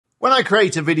When I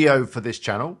create a video for this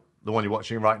channel, the one you're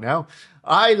watching right now,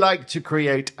 I like to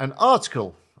create an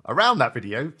article around that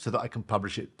video so that I can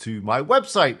publish it to my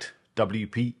website,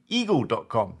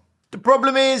 wpeagle.com. The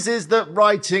problem is that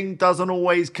writing doesn't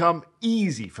always come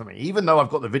easy for me. Even though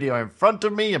I've got the video in front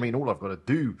of me, I mean, all I've got to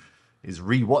do is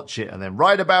rewatch it and then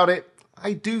write about it.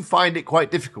 I do find it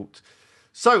quite difficult.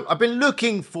 So I've been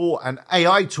looking for an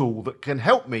AI tool that can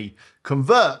help me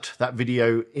convert that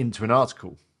video into an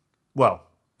article. Well,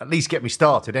 at least get me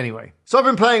started anyway. So I've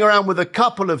been playing around with a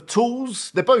couple of tools.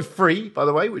 They're both free, by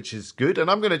the way, which is good. And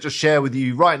I'm going to just share with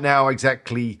you right now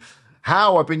exactly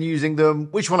how I've been using them,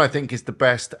 which one I think is the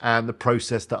best, and the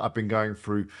process that I've been going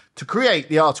through to create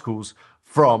the articles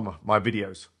from my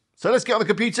videos. So let's get on the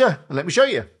computer and let me show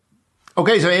you.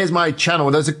 Okay, so here's my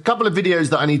channel. There's a couple of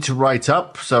videos that I need to write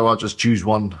up, so I'll just choose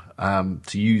one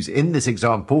to use in this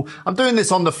example. I'm doing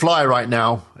this on the fly right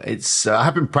now. I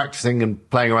have been practicing and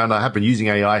playing around. I have been using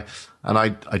AI, and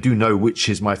I do know which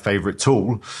is my favorite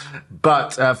tool.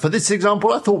 But for this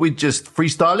example, I thought we'd just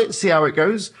freestyle it, see how it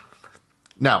goes.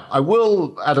 Now, I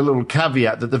will add a little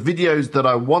caveat that the videos that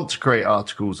I want to create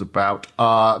articles about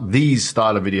are these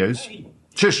style of videos.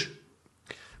 Shush!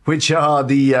 Which are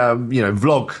the,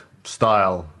 vlog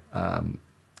style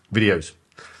videos.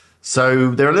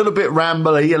 So they're a little bit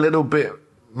rambly, a little bit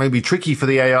maybe tricky for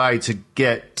the AI to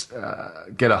get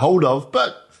a hold of,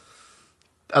 but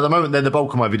at the moment they're the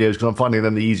bulk of my videos because I'm finding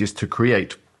them the easiest to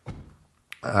create.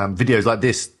 Videos like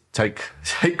this take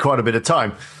quite a bit of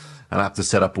time, and I have to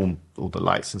set up all the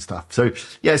lights and stuff. So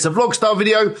yeah, it's a vlog style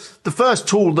video. The first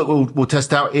tool that we'll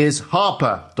test out is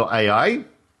Harpa.ai.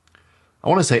 I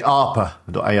want to say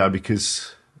Harpa.ai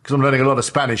because I'm learning a lot of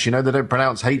Spanish. You know, they don't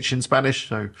pronounce H in Spanish,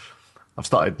 so I've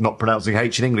started not pronouncing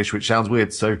H in English, which sounds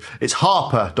weird. So it's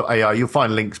Harpa.ai. You'll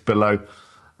find links below.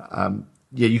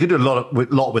 You can do a lot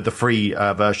with the free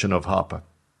version of Harpa.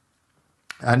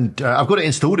 And I've got it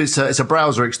installed. It's a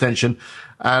browser extension,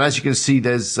 and as you can see,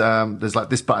 there's like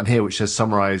this button here which says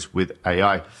Summarize with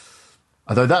AI.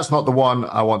 Although that's not the one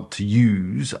I want to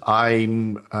use,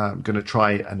 I'm going to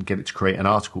try and get it to create an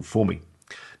article for me.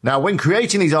 Now, when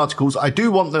creating these articles, I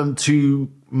do want them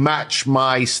to match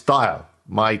my style,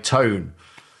 my tone.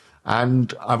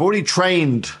 And I've already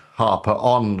trained Harpa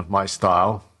on my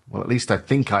style. Well, at least I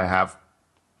think I have,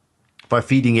 by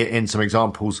feeding it in some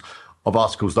examples of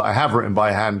articles that I have written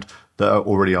by hand that are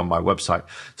already on my website.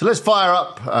 So let's fire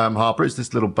up Harpa. It's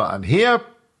this little button here.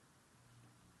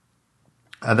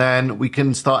 And then we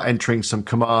can start entering some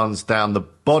commands down the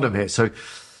bottom here. So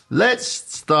let's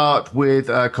start with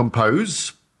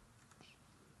compose.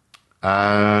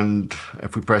 And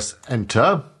if we press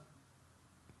enter,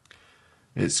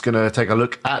 it's going to take a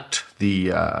look at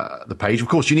the page. Of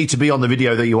course, you need to be on the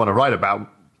video that you want to write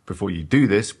about before you do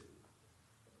this.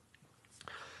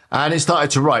 And it started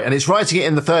to write, and it's writing it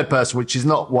in the third person, which is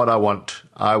not what I want.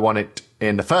 I want it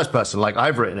in the first person, like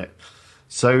I've written it.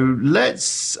 So let's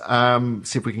see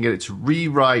if we can get it to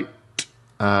rewrite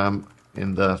in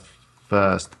the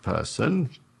first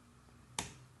person.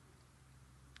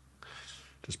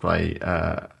 Just by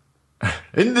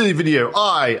in the video,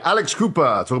 Alex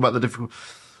Cooper, talk about the difficult.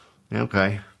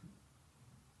 Okay.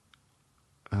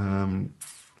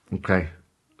 Okay.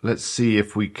 Let's see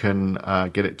if we can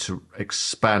get it to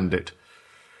expand it.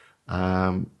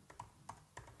 There's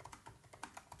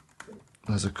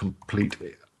a complete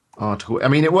article. I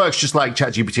mean, it works just like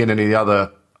ChatGPT and any of the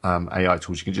other AI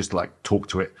tools. You can just like talk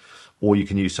to it, or you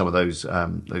can use some of those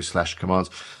slash commands.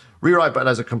 Rewrite button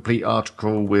as a complete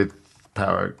article with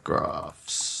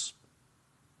paragraphs.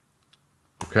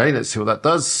 Okay, let's see what that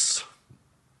does.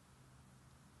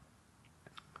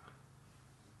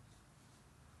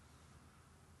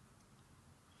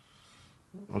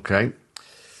 Okay,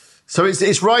 so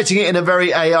it's writing it in a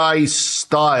very AI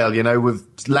style, you know,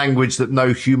 with language that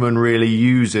no human really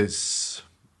uses.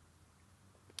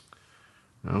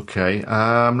 Okay,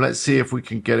 let's see if we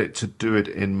can get it to do it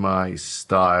in my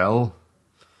style.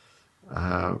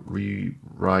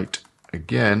 Rewrite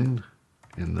again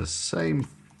in the same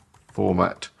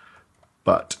format,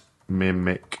 but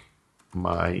mimic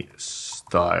my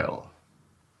style.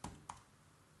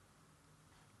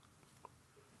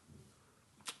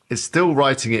 It's still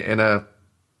writing it in a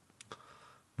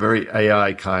very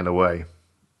AI kind of way.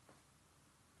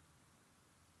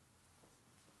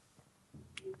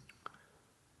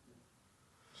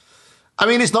 I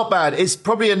mean, it's not bad. It's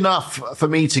probably enough for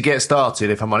me to get started,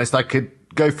 if I'm honest. I could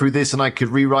go through this and I could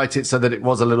rewrite it so that it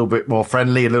was a little bit more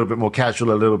friendly, a little bit more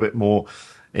casual, a little bit more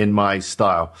in my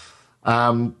style.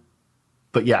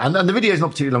 But yeah, and the video is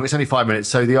not particularly long. It's only 5 minutes,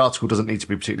 so the article doesn't need to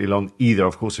be particularly long either.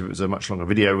 Of course, if it was a much longer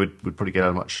video, we'd probably get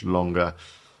a much longer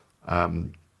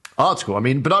article. I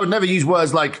mean, but I would never use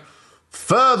words like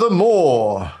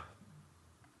furthermore.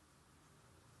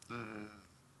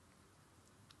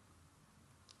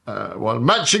 While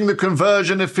matching the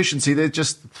conversion efficiency, they're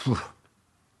just...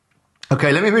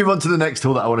 Okay, let me move on to the next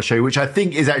tool that I want to show you, which I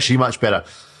think is actually much better.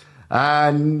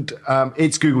 And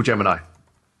it's Google Gemini.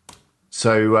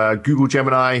 So Google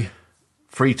Gemini,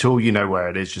 free tool, you know where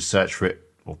it is. Just search for it,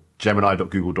 or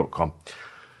gemini.google.com.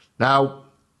 Now,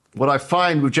 what I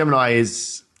find with Gemini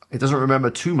is it doesn't remember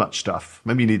too much stuff.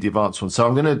 Maybe you need the advanced one. So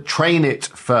I'm going to train it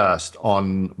first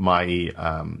on my,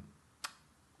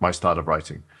 my style of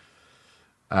writing.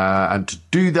 And to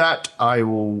do that, I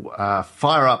will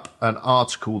fire up an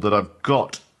article that I've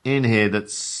got in here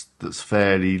that's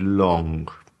fairly long.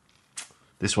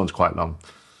 This one's quite long,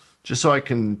 just so I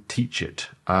can teach it.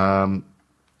 So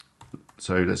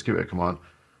let's give it a command.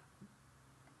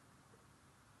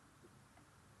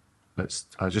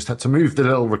 I just had to move the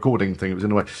little recording thing. It was in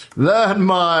the way. Learn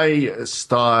my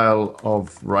style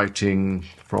of writing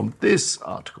from this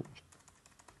article.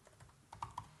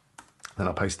 Then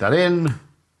I'll paste that in.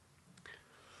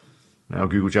 Now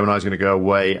Google Gemini is going to go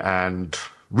away and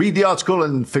read the article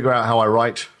and figure out how I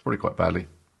write, probably quite badly.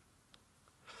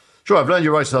 Sure, I've learned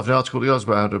your writing style in the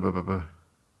article.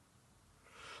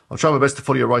 I'll try my best to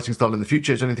follow your writing style in the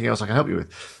future. Is there anything else I can help you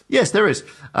with? Yes, there is.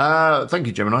 Thank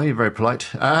you, Gemini. You're very polite.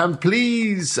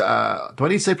 Please, do I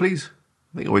need to say please?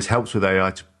 I think it always helps with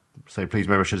AI to say please.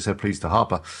 Maybe I should have said please to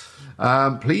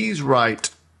Harpa. Please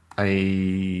write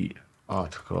a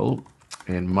article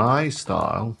in my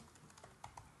style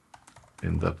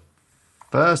in the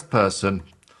first person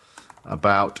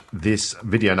about this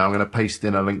video. Now I'm going to paste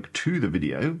in a link to the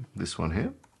video, this one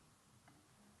here.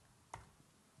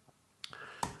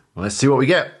 Well, let's see what we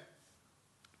get.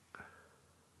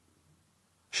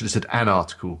 Should have said an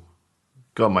article.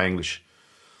 God, my English.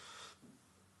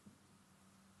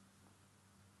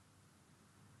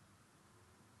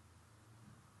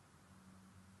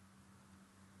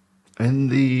 And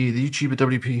the YouTuber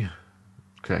WP.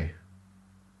 Okay.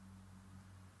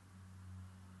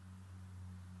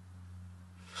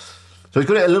 So it's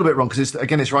got it a little bit wrong because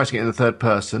it's writing it in the third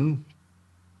person.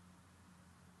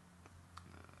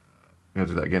 I'm going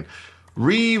to do that again.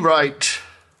 Rewrite.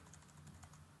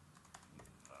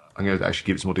 I'm going to actually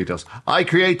give it some more details. I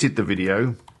created the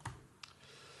video.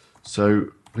 So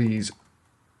please,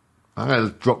 I'm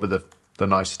going to drop with the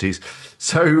niceties.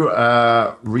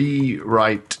 So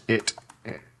rewrite it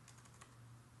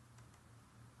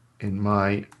in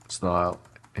my style.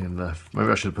 Maybe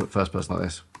I should have put first person like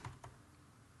this.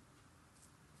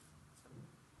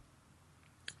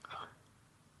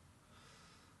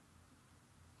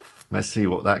 Let's see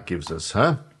what that gives us,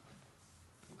 huh?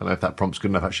 I don't know if that prompt's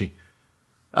good enough, actually.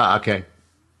 Ah, okay.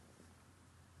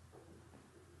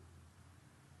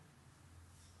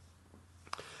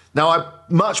 Now, I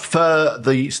much prefer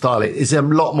the style. It is a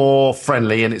lot more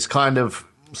friendly, and it's kind of,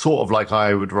 sort of like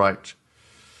I would write.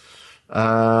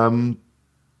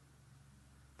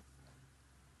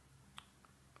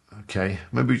 Okay,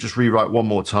 maybe we just rewrite one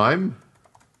more time.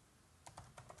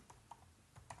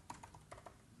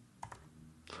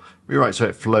 Rewrite so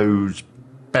it flows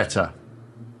better.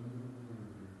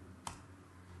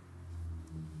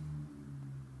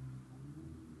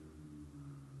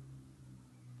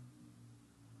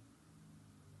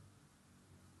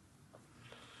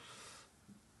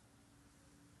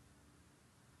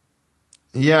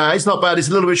 Yeah, it's not bad. It's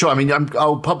a little bit short. I mean,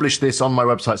 I'll publish this on my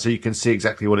website so you can see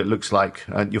exactly what it looks like,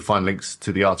 and you'll find links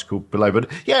to the article below.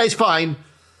 But yeah, it's fine.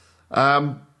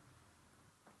 Yeah,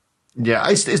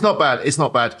 it's not bad. It's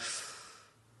not bad.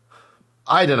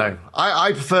 I don't know.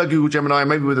 I prefer Google Gemini.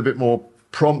 Maybe with a bit more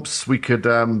prompts, we could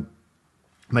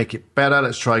make it better.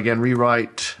 Let's try again.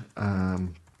 Rewrite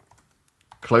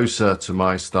closer to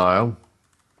my style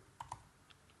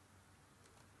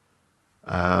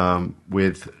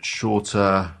with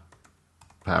shorter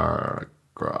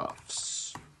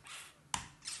paragraphs.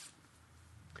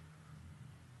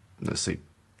 Let's see.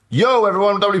 Yo,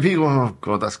 everyone, WP. Oh,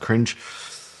 God, that's cringe.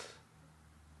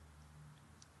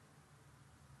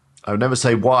 I would never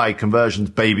say why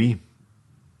conversions, baby.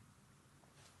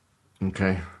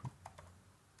 Okay.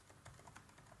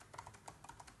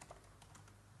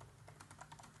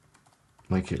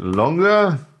 Make it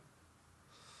longer.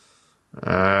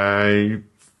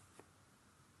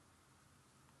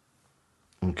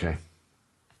 Okay.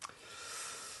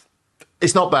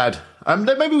 It's not bad.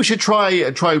 Maybe we should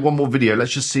try one more video.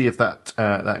 Let's just see if that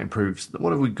that improves.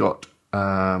 What have we got?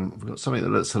 We've got something that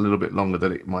looks a little bit longer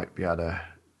that it might be able to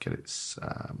get its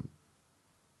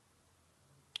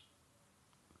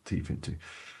teeth into.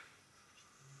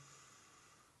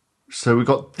 So we've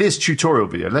got this tutorial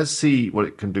video. Let's see what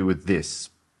it can do with this.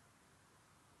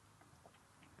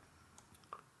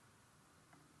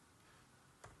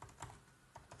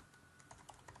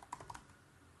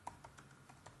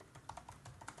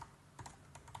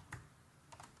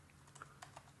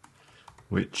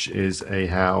 Which is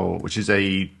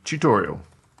a tutorial.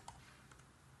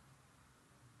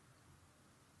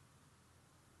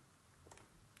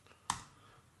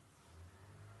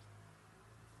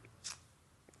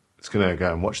 It's going to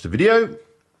go and watch the video.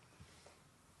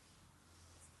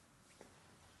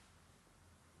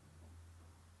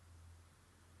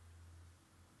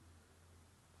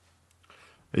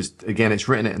 It's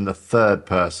written it in the third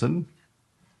person.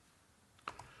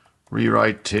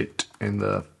 Rewrite it in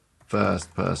the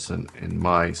first person in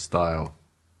my style.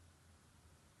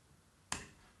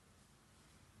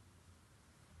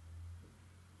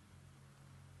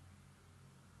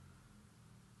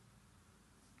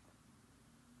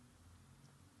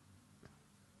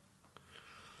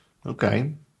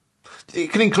 Okay.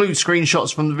 It can include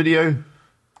screenshots from the video.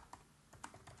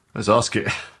 Let's ask it.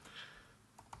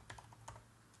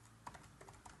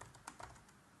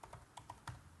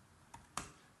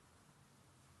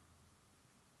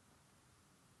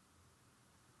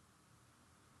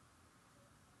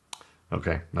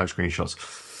 Okay, no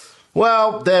screenshots.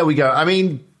 Well, there we go. I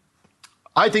mean,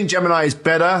 I think Gemini is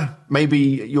better. Maybe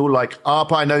you're like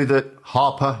Harpa. I know that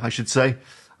Harpa, I should say.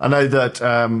 I know that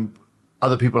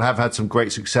other people have had some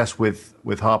great success with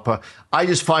Harpa. I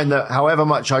just find that however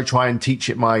much I try and teach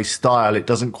it my style, it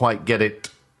doesn't quite get it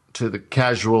to the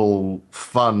casual,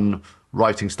 fun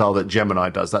writing style that Gemini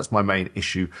does. That's my main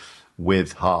issue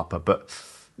with Harpa. But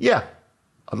yeah,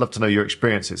 I'd love to know your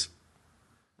experiences.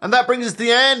 And that brings us to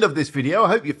the end of this video. I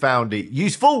hope you found it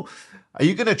useful. Are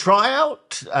you going to try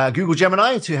out Google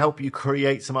Gemini to help you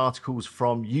create some articles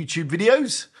from YouTube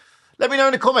videos? Let me know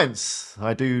in the comments.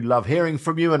 I do love hearing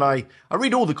from you, and I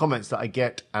read all the comments that I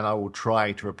get, and I will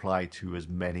try to reply to as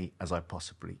many as I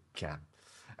possibly can.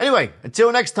 Anyway,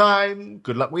 until next time,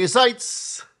 good luck with your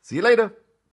sites. See you later.